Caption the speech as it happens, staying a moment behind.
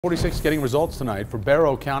46 getting results tonight for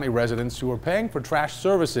Barrow County residents who are paying for trash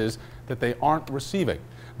services that they aren't receiving.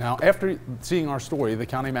 Now, after seeing our story, the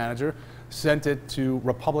county manager sent it to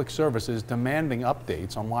Republic Services demanding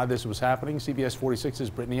updates on why this was happening. CBS 46's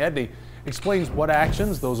Brittany Edney explains what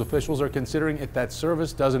actions those officials are considering if that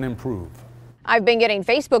service doesn't improve. I've been getting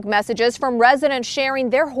Facebook messages from residents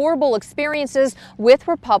sharing their horrible experiences with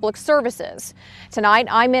Republic Services. Tonight,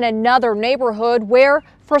 I'm in another neighborhood where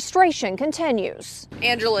frustration continues.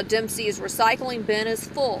 Angela Dempsey's recycling bin is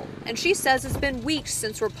full, and she says it's been weeks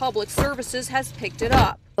since Republic Services has picked it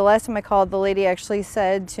up. The last time I called, the lady actually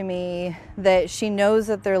said to me that she knows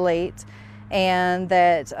that they're late and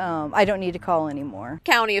that I don't need to call anymore.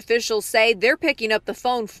 County officials say they're picking up the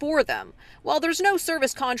phone for them. While there's no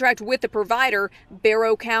service contract with the provider,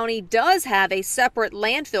 Barrow County does have a separate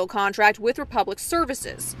landfill contract with Republic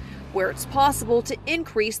Services, where it's possible to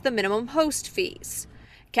increase the minimum host fees.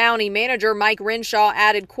 County Manager Mike Renshaw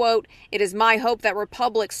added, quote, "It is my hope that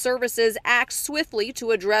Republic Services acts swiftly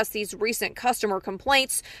to address these recent customer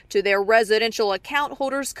complaints to their residential account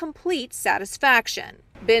holders' complete satisfaction."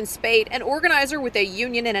 Ben Spade, an organizer with a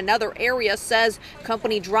union in another area, says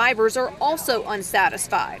company drivers are also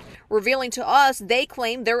unsatisfied, revealing to us they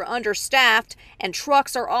claim they're understaffed and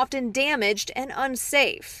trucks are often damaged and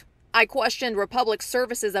unsafe. I questioned Republic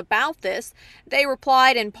Services about this. They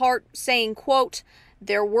replied in part saying, quote,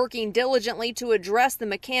 "They're working diligently to address the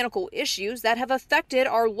mechanical issues that have affected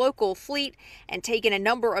our local fleet and taken a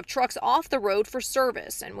number of trucks off the road for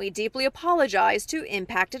service, and we deeply apologize to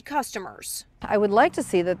impacted customers." I would like to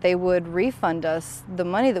see that they would refund us the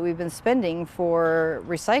money that we've been spending for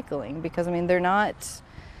recycling, because I mean they're not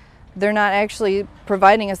actually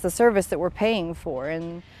providing us the service that we're paying for.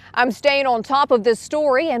 And I'm staying on top of this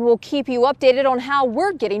story and we'll keep you updated on how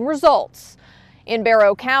we're getting results. In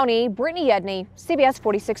Barrow County, Brittany Edney, CBS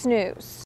 46 News.